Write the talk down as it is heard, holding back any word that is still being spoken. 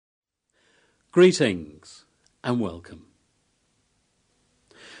Greetings and welcome.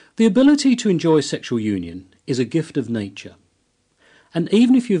 The ability to enjoy sexual union is a gift of nature, and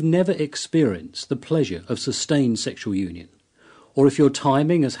even if you've never experienced the pleasure of sustained sexual union, or if your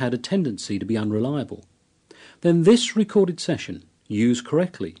timing has had a tendency to be unreliable, then this recorded session, used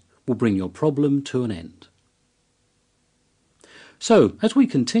correctly, will bring your problem to an end. So, as we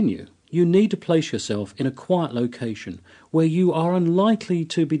continue, you need to place yourself in a quiet location where you are unlikely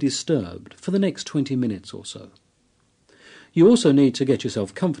to be disturbed for the next 20 minutes or so. You also need to get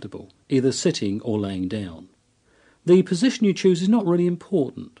yourself comfortable, either sitting or laying down. The position you choose is not really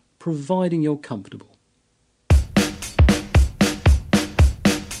important, providing you're comfortable.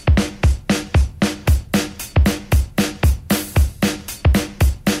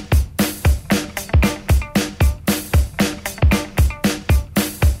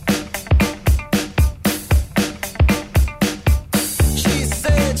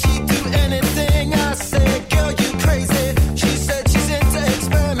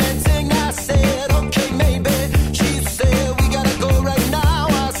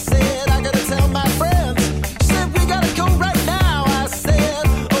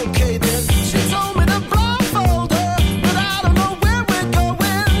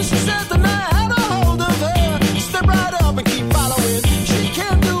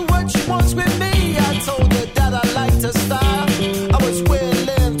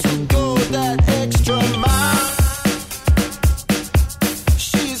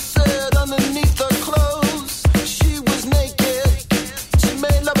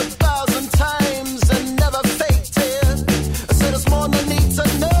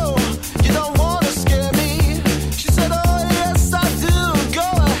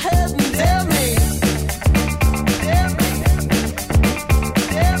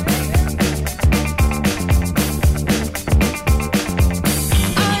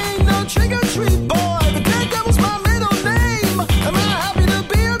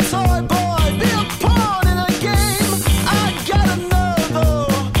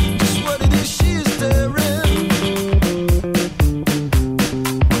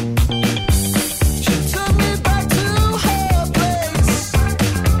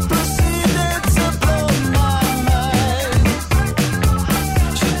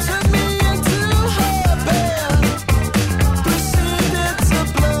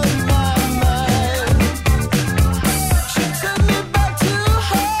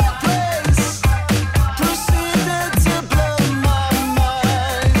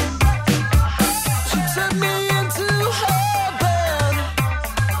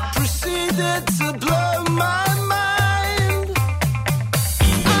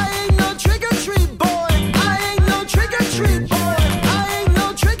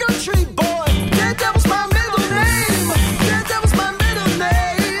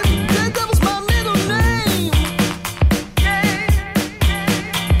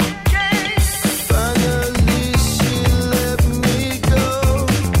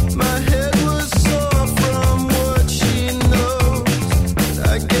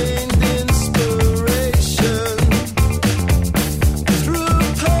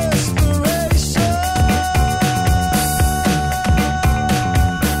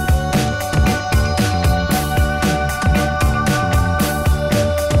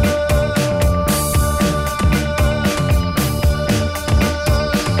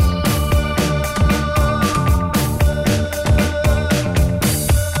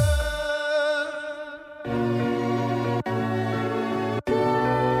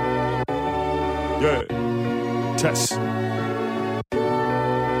 Test.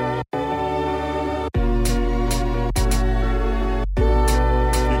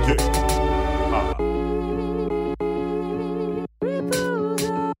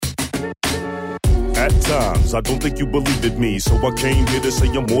 At times, I don't think you believed in me, so I came here to say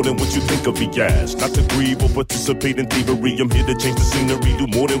I'm more than what you think of me as. Not to grieve or participate in thievery, I'm here to change the scenery, do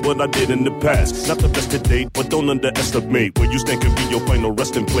more than what I did in the past. Not the best to date, but don't underestimate where you stand can be your final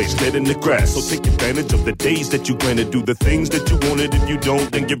resting place, dead in the grass. So take advantage of the days that you granted, do the things that you wanted. If you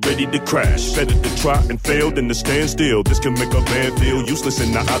don't, then get ready to crash. Better to try and fail than to stand still. This can make a man feel useless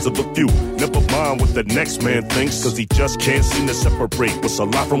in the eyes of a few. Never mind what the next man thinks, cause he just can't seem to separate what's a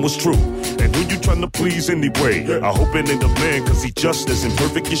lie from what's true. And who you trying to please anyway. I hope it ain't a man, cause he just as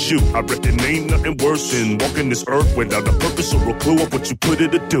imperfect as you. I reckon ain't nothing worse than walking this earth without a purpose or a clue of what you put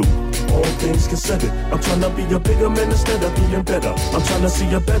it to do. All things considered, I'm trying to be a bigger man instead of being better. I'm trying to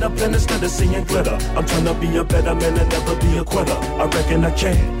see a better plan instead of seeing glitter. I'm trying to be a better man and never be a quitter. I reckon I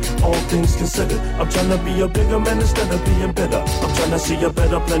can. All things considered, I'm trying to be a bigger man instead of being better. I'm trying to see a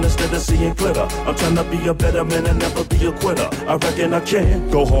better plan instead of seeing glitter. I'm trying to be a better man and never be a quitter. I reckon I can.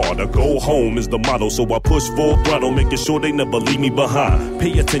 Go hard or go home is the motto, so I push full throttle, making sure they never leave me behind.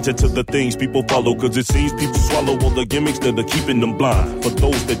 Pay attention to the things people follow, cause it seems people swallow all the gimmicks that are keeping them blind. For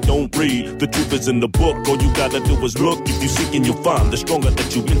those that don't read, the truth is in the book. All you gotta do is look. If you seek and you'll find, the stronger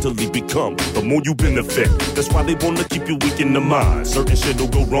that you mentally become, the more you benefit. That's why they wanna keep you weak in the mind. Certain shit will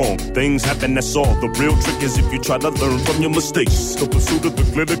go wrong, things happen, that's all. The real trick is if you try to learn from your mistakes. The pursuit of the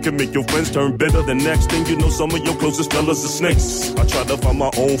glitter can make your friends turn bitter. The next thing you know, some of your closest fellas are snakes. I try to find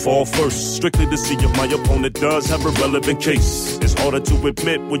my own fall first, strictly to see if my opponent does have a relevant case. It's harder to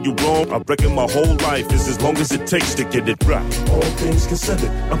admit when you're wrong. I reckon my whole life is as long as it takes to get it right. All things considered,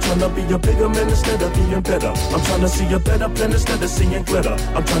 I'm trying to be a bigger man instead of being better. I'm trying to see a better plan instead of seeing glitter.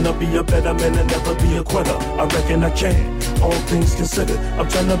 I'm trying to be a better man and never be a quitter. I reckon I can. All things considered, I'm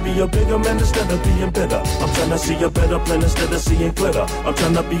trying to be a bigger man instead of being better. I'm trying to see a better plan instead of seeing glitter. I'm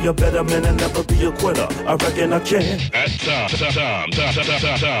trying to be a better man and never be a quitter. I reckon I can. At times, I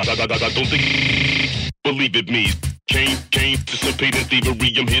don't think believe it me. Can't participate in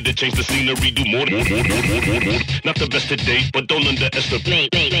thievery. I'm here to change the scenery. Do more. Not the best today, but don't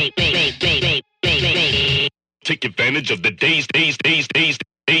underestimate. Take advantage of the days.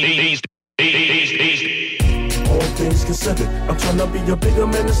 All things considered, I'm trying to be a bigger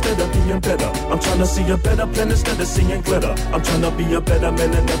man instead of being better. I'm trying to see a better plan instead of seeing glitter. I'm trying to be a better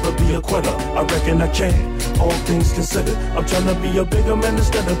man and never be a quitter. I reckon I can. All things considered, I'm trying to be a bigger man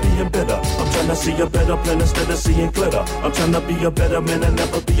instead of being better. I'm trying to see a better plan instead of seeing glitter. I'm trying to be a better man and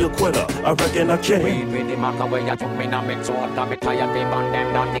never be a quitter. I reckon I can. Weed with the maca where you took me now me throat. I be tired they burn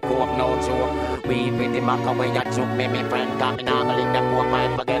them down the coke no joke. Weed with the maca where you took me friend. Got me now leave them poor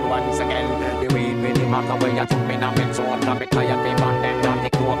pipe again once again. The weed with the maca where you took me now me throat. I be tired they burn them down the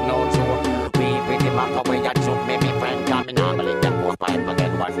coke no joke. Weed with the maca where you took me friend. Got me now leave them poor pipe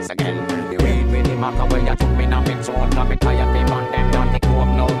again once again. The weed with the maca where you took me now me throat. I be tired they burn them down the coke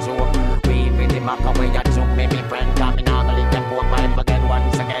no joke. Weed with the maca where you took me friend. Got me now leave them poor pipe again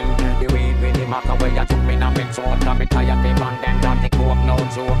once again. The weed with the maca where you took me now me throat. I be tired they burn them down the coke no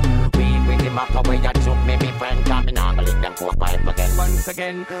joke. Weed with the maca where you took me friend. Got me now leave them poor pipe again once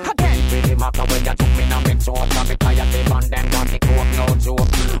again. With the maca where you took me now me throat. I be tired they burn them down the coke no joke.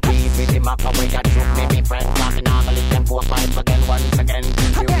 Weed with the maca where you took me friend. Got me now leave them poor pipe again once again.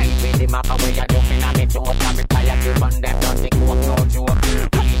 The weed with the maca where you took me now me throat. I be tired they burn them down the coke no joke.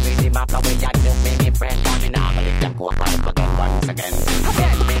 Weed with the maca where you took me friend. Got me now leave them poor pipe again once again.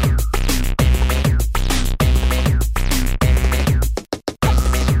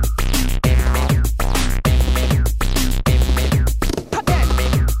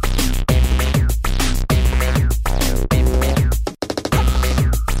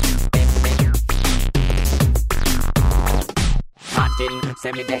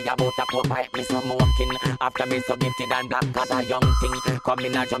 Say me there about a poor pipe, me smoking. After me so gifted and black as a young thing. Come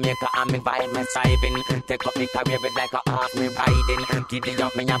in a Jamaica and me vibe, me striving. Take up me career with like a horse, me riding. Giddy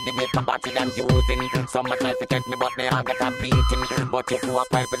up me have the whip body I'm using. Some try to catch me but me have got a beating. But if you a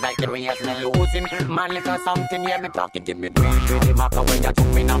pipe like the race me losing. Man little something here me talking give me weed with the maca when you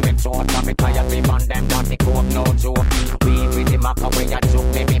took me now me throat. And me tired me burn them down the coke no joke. Weed with the maca when you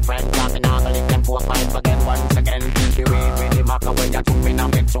took me friend. Got me now go lick them 4 5 again once again. The weed with the maca when you took me now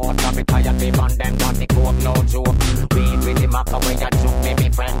me throat. And me tired me burn them down the coke no joke. Weed with the maca when you took me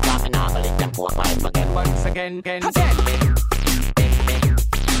friend. Got me now go lick them 4 5 again once again.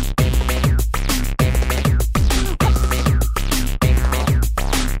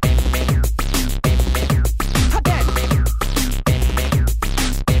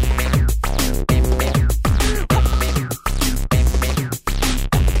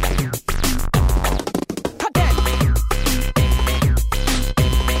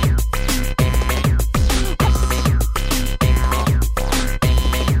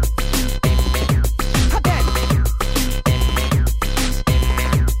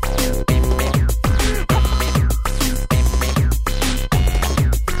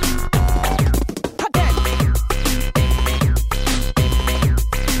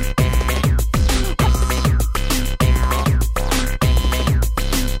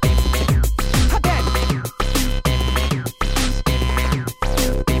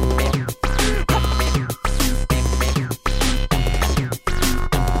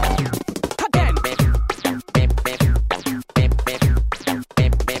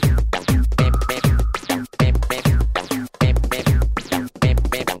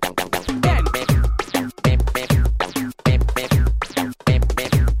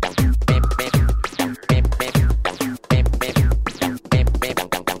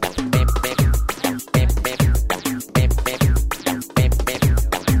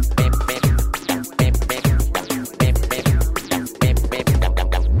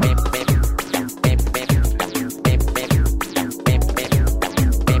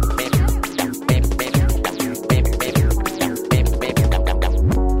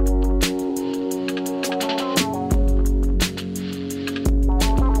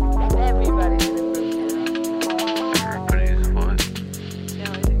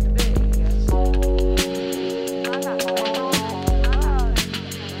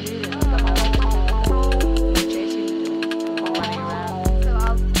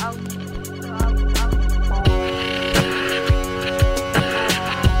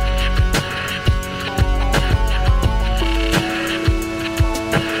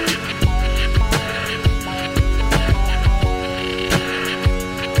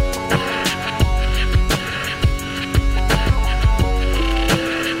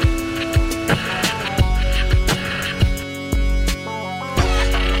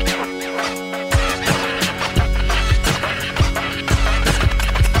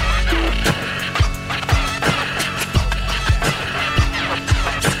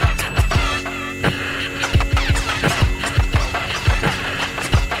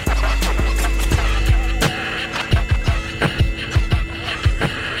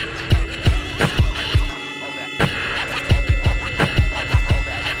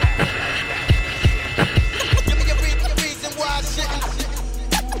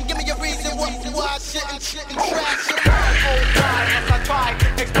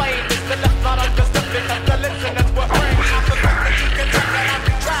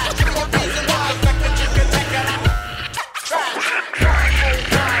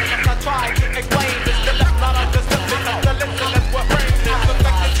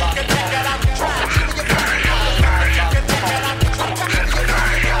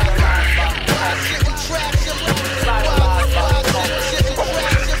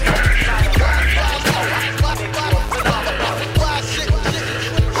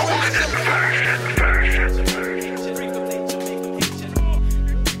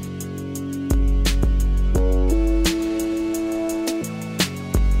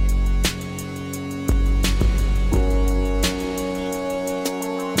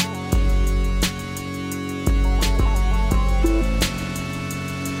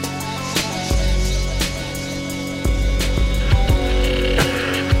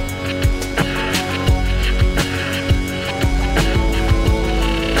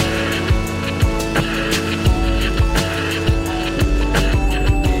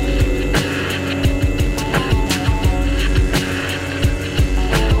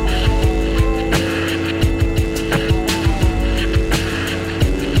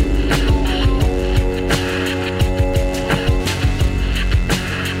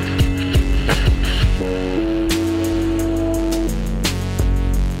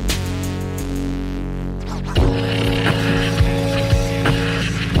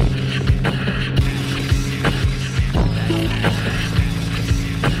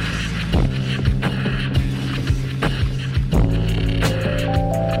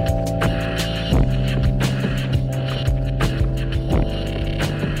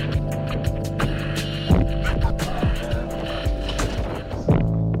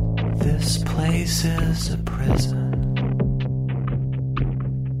 This is a prison,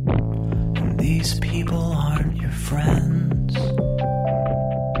 and these people aren't your friends.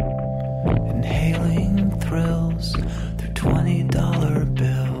 Inhaling thrills through $20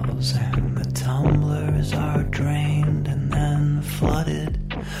 bills, and the tumblers are drained and then flooded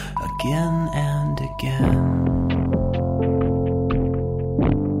again and again.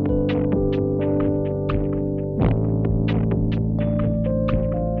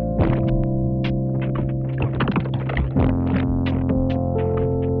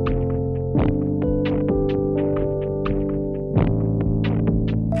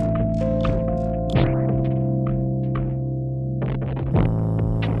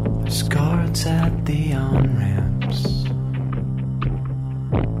 At the on-ramps,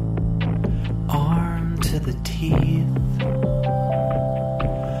 armed to the teeth,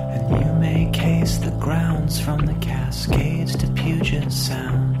 and you may case the grounds from the Cascades to Puget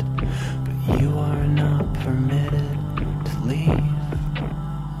Sound, but you are not permitted to leave.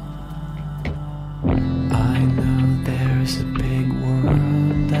 I know there's a big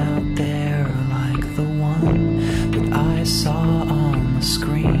world out there like the one that I saw on the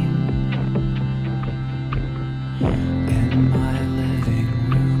screen. In my living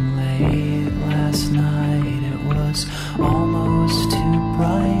room late last night, it was almost too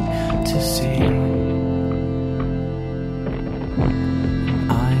bright to see.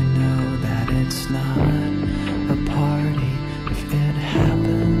 I know that it's not a party if it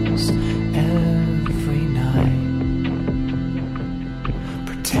happens every night.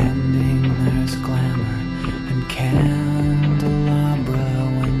 Pretending there's glamour and candelabra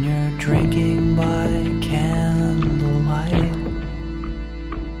when you're drinking by candlelight.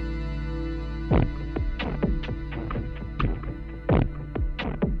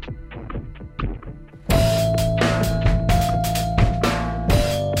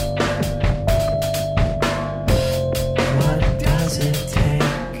 What does it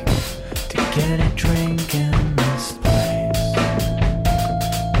take to get a drink in this place?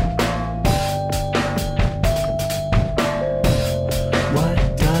 What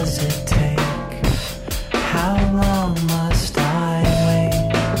does it take? How long must I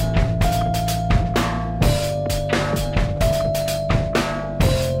wait?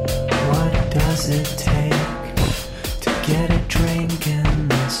 What does it take to get a drink in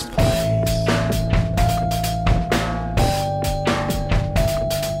this place?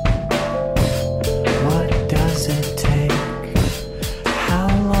 What does it take? How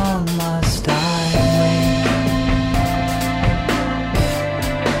long must I wait?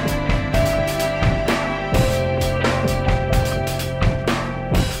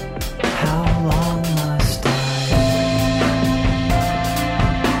 How long must I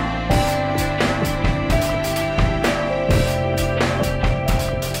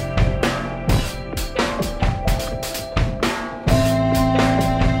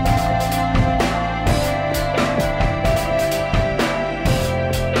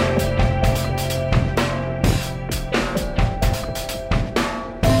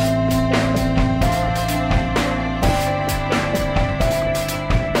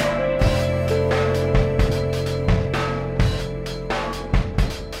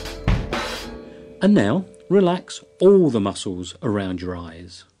And now, relax all the muscles around your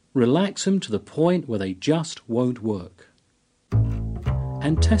eyes. Relax them to the point where they just won't work.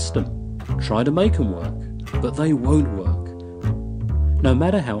 And test them. Try to make them work, but they won't work. No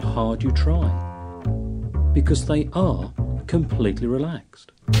matter how hard you try. Because they are completely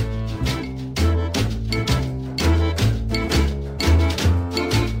relaxed.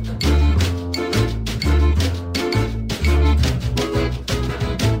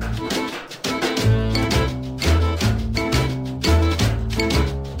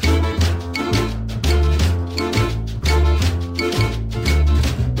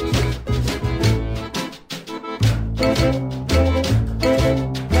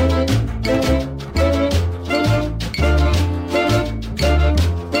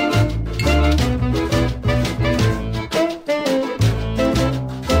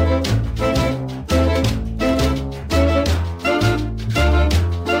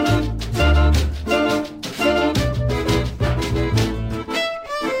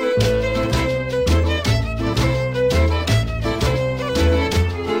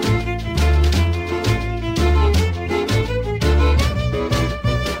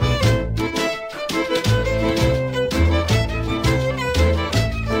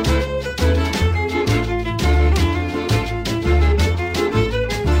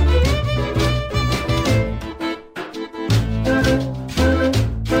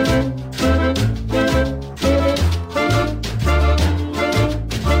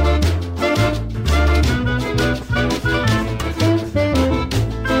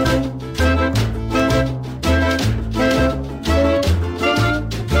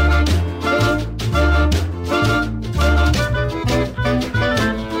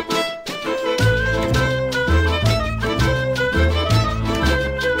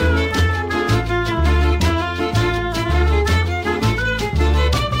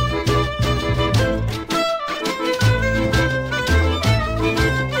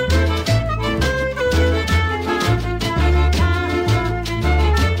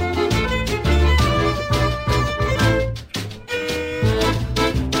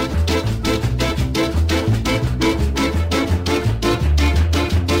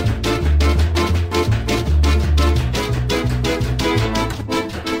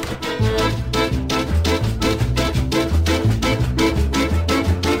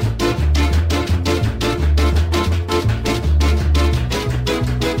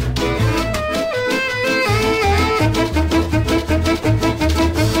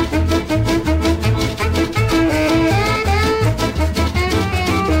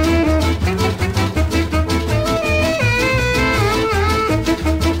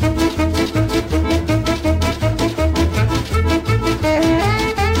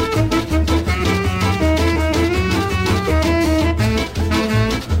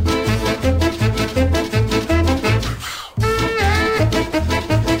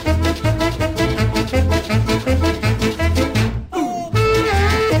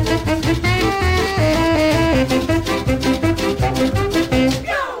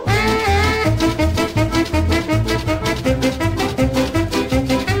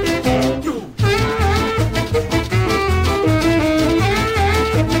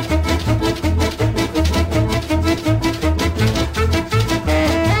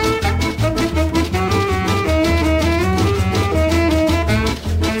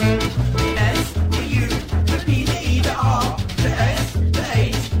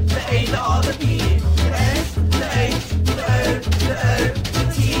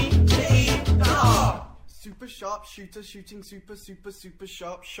 sharp shooter shooting super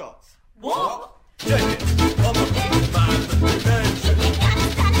sharp shots. What? Check it. I'm a big man that dimension. You gotta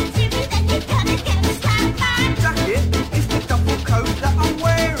stand it to me, then you gotta get a slap back. Jacket is the double coat that I'm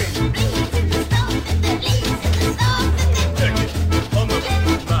wearing. Bleeds in the stove, and then bleeds in the stove, and then Check it. I'm a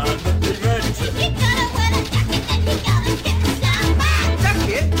big man that dimension. you gotta wear a jacket, then you gotta get a slap back.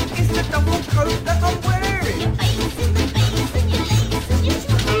 Jacket is the double coat that I'm wearing. Your face in the face, and your legs and your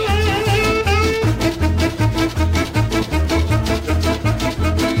shoulders.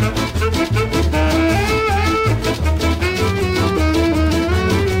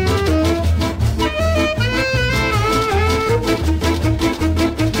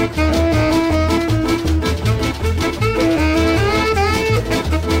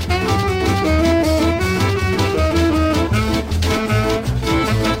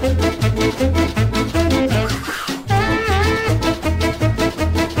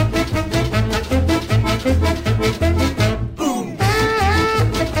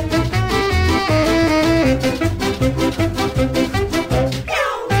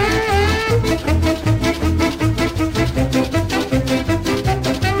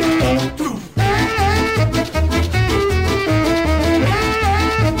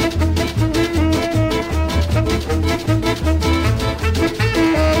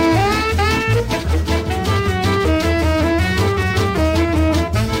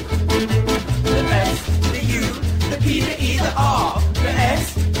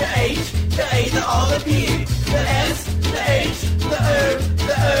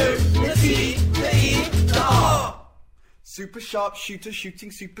 Super sharp shooter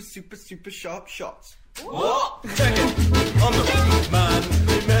shooting super sharp shots. What? Check it. I'm a big man that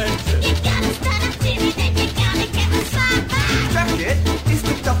dimension. You gotta stand up to me, then you gotta get a slap back. Jacket is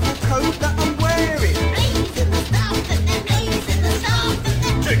the double coat that I'm wearing. Bleeds in the stove, and then bleeds in the stove, and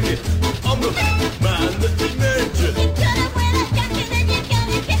then Check it. I'm a big man that dimension. you gotta wear a jacket, then you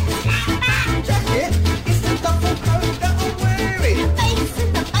gotta get a slap back. Jacket is the double coat that I'm wearing. Your face in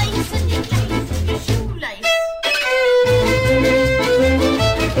the face, and your legs and your shoelace.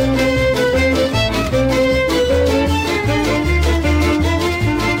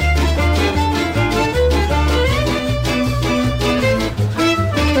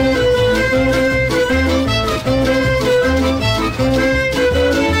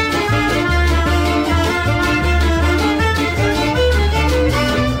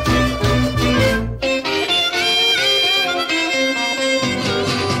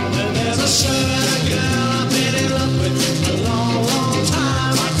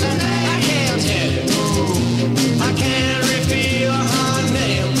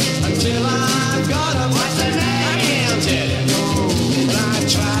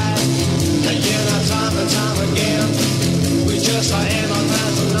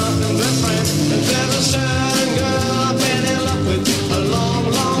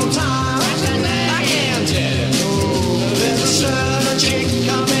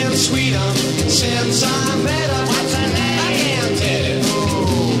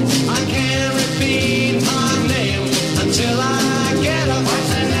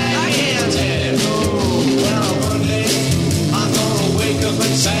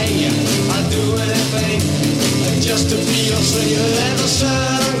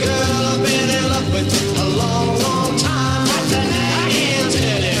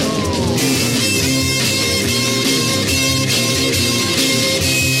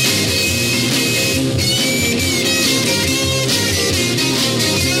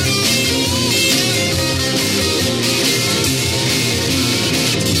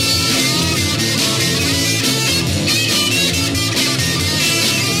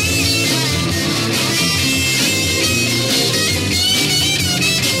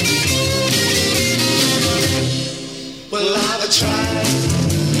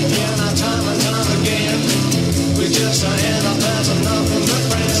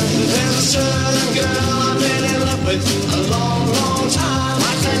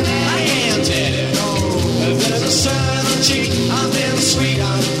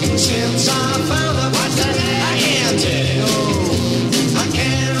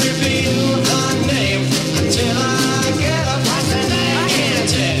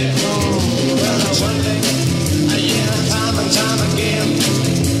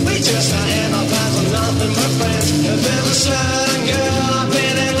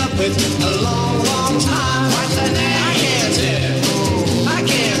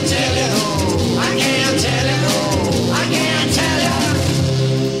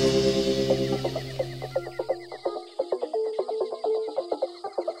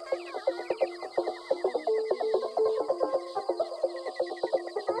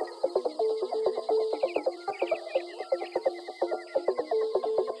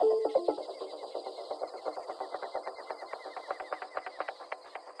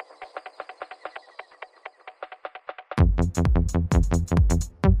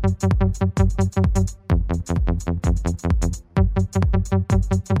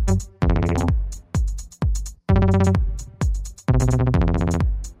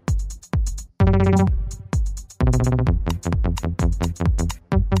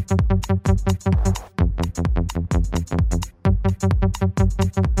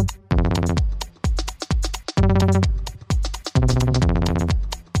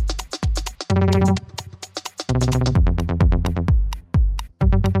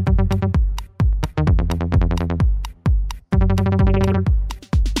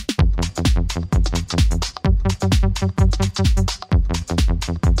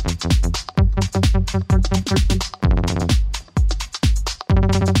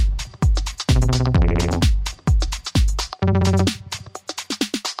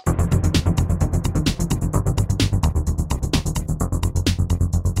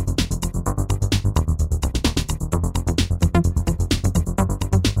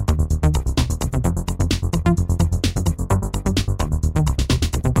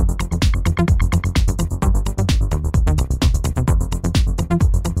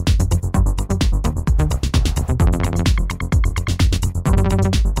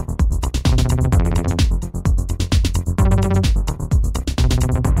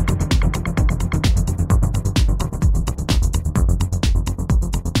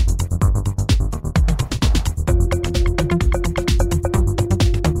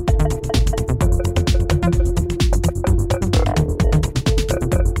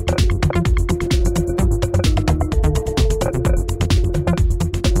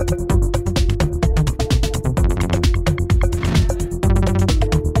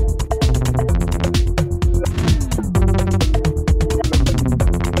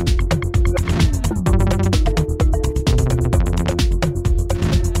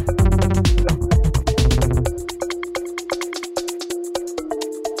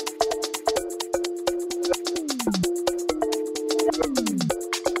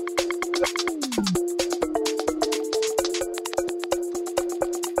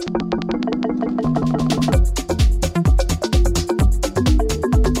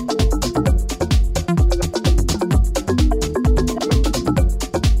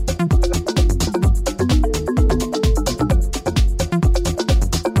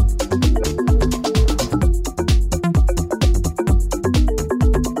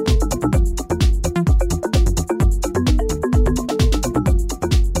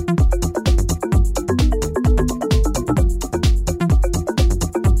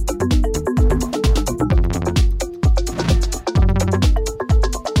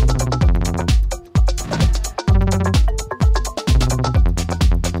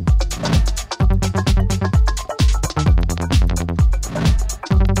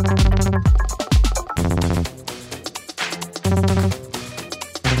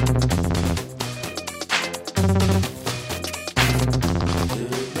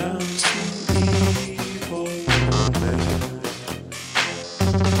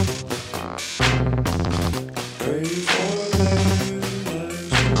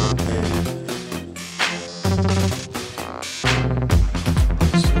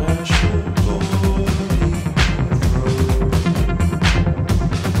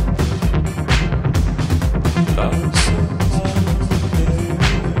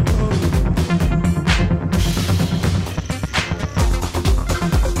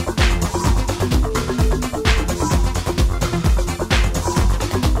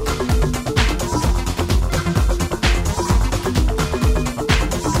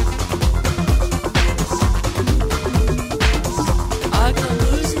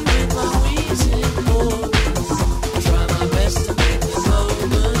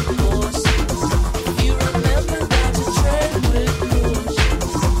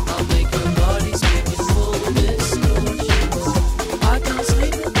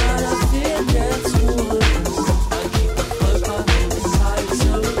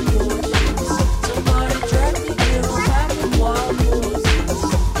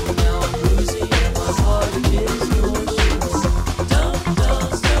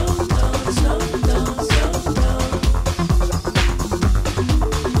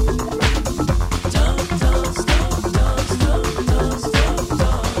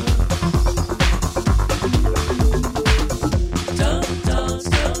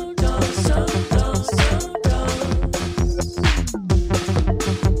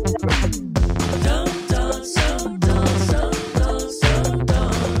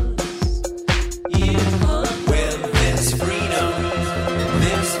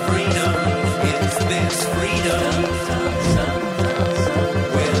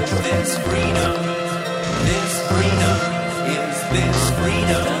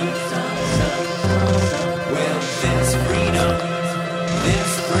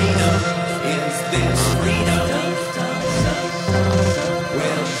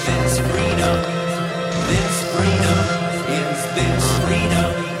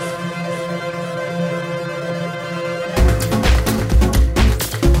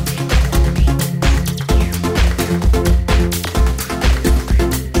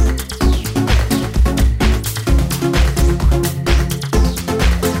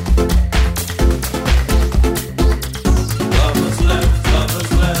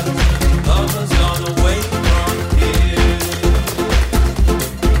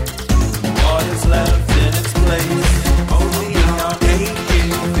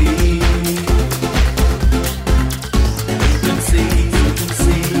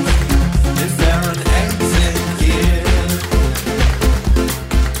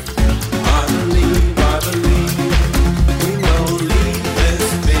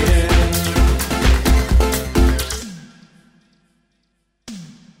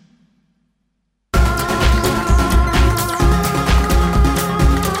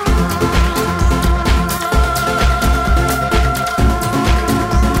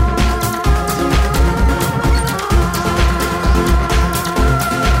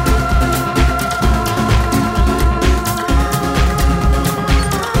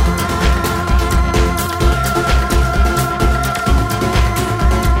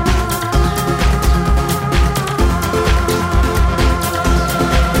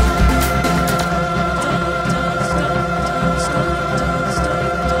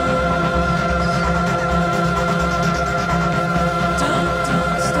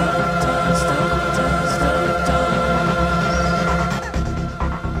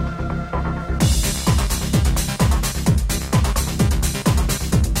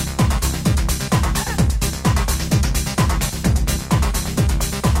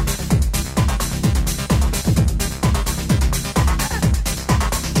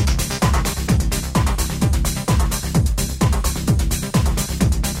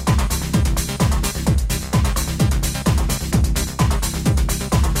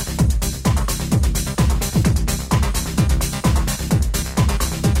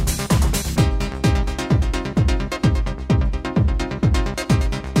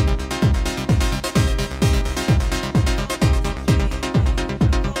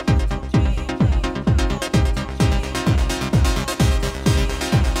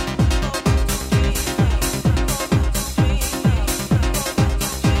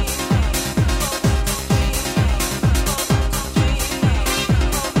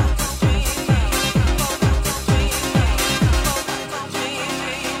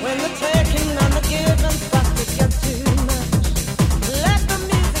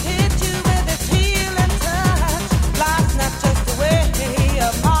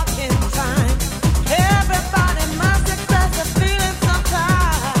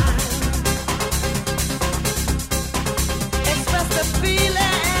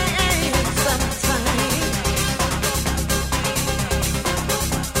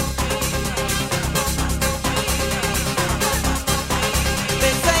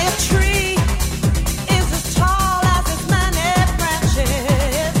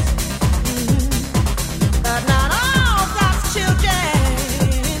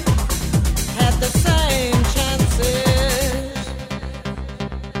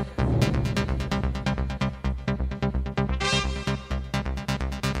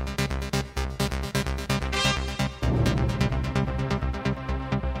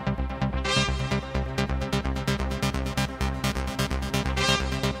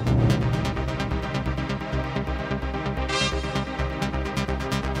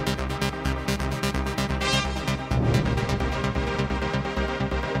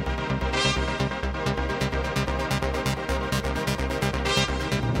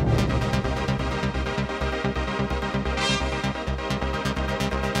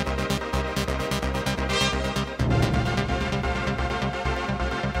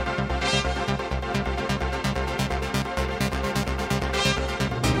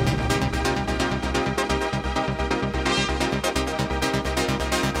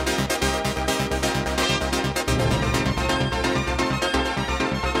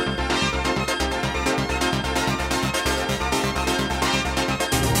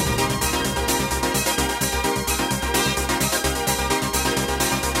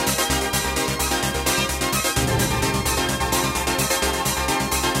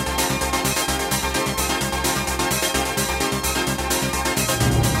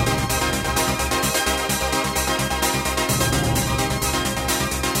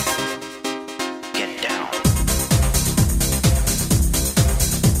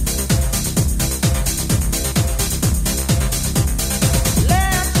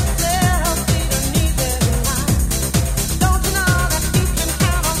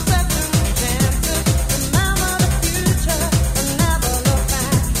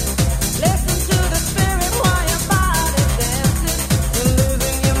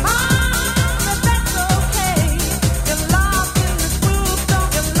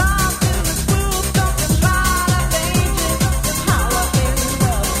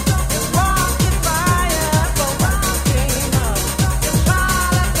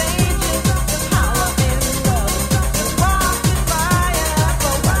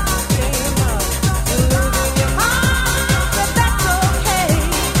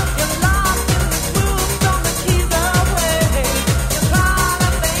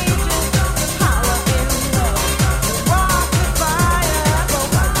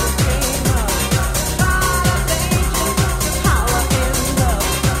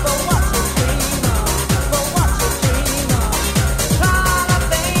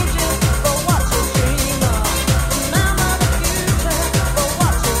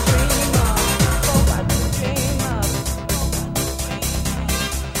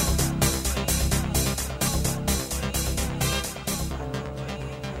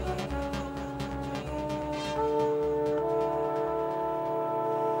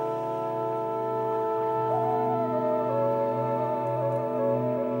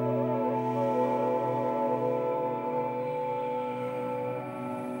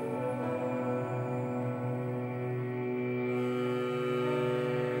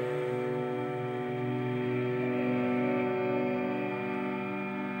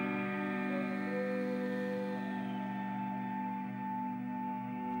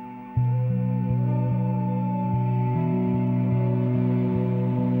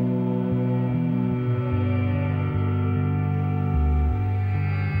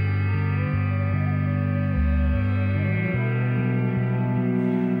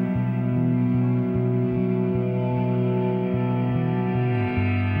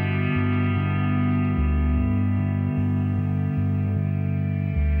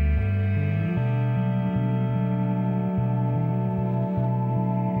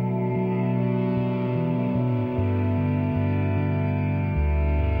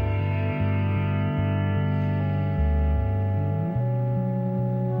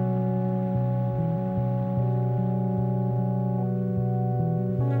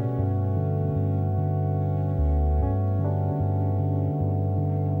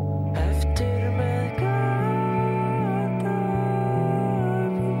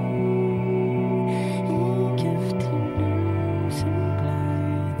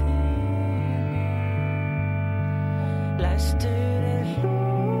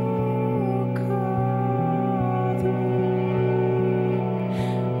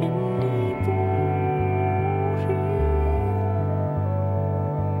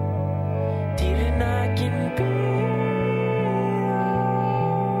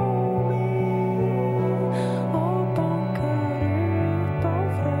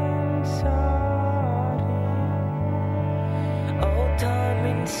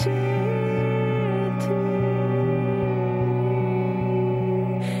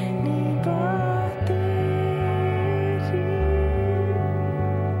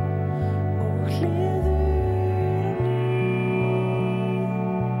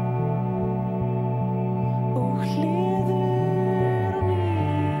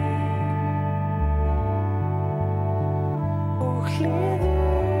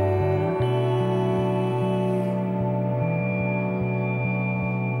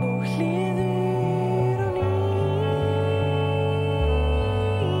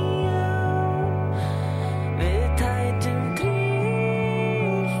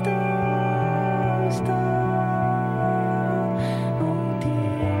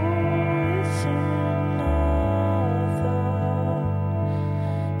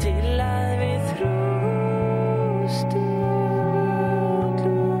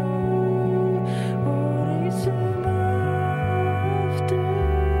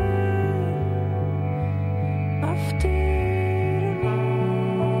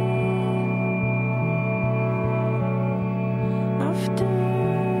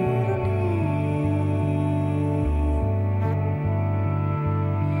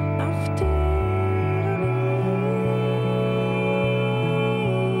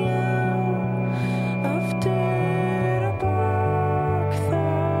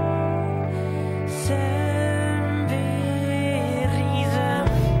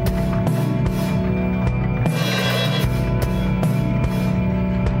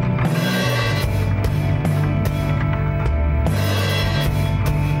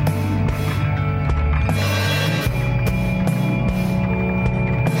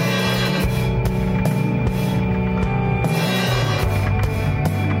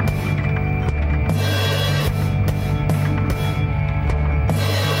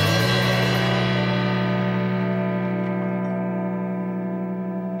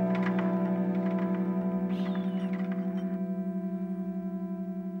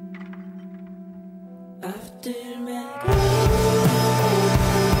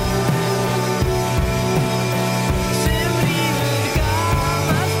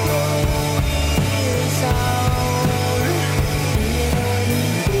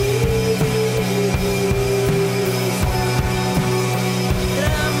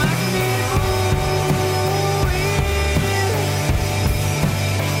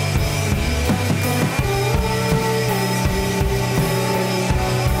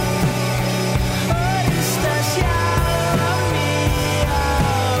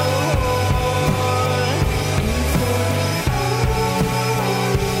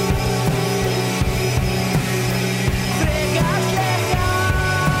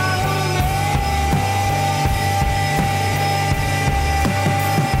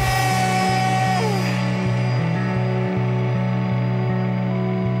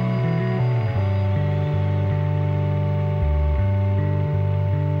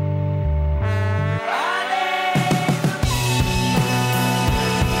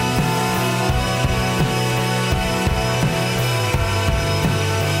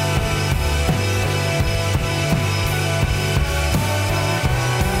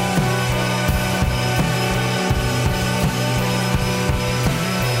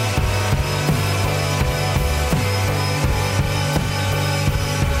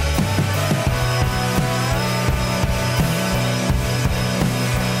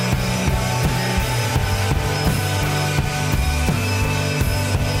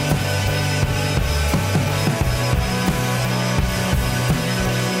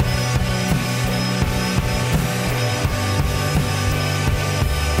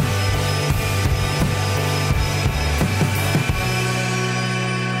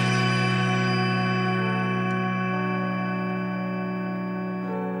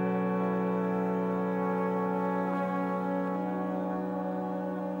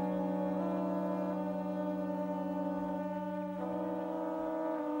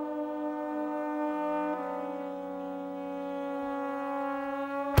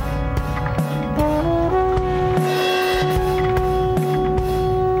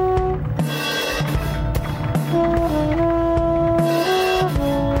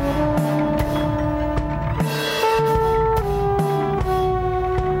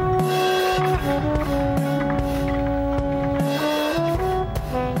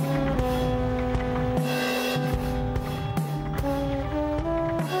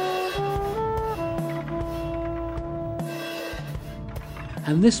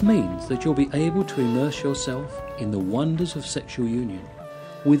 And this means that you'll be able to immerse yourself in the wonders of sexual union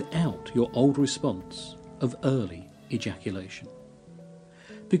without your old response of early ejaculation.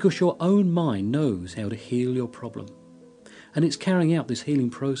 Because your own mind knows how to heal your problem, and it's carrying out this healing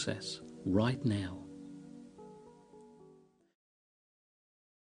process right now.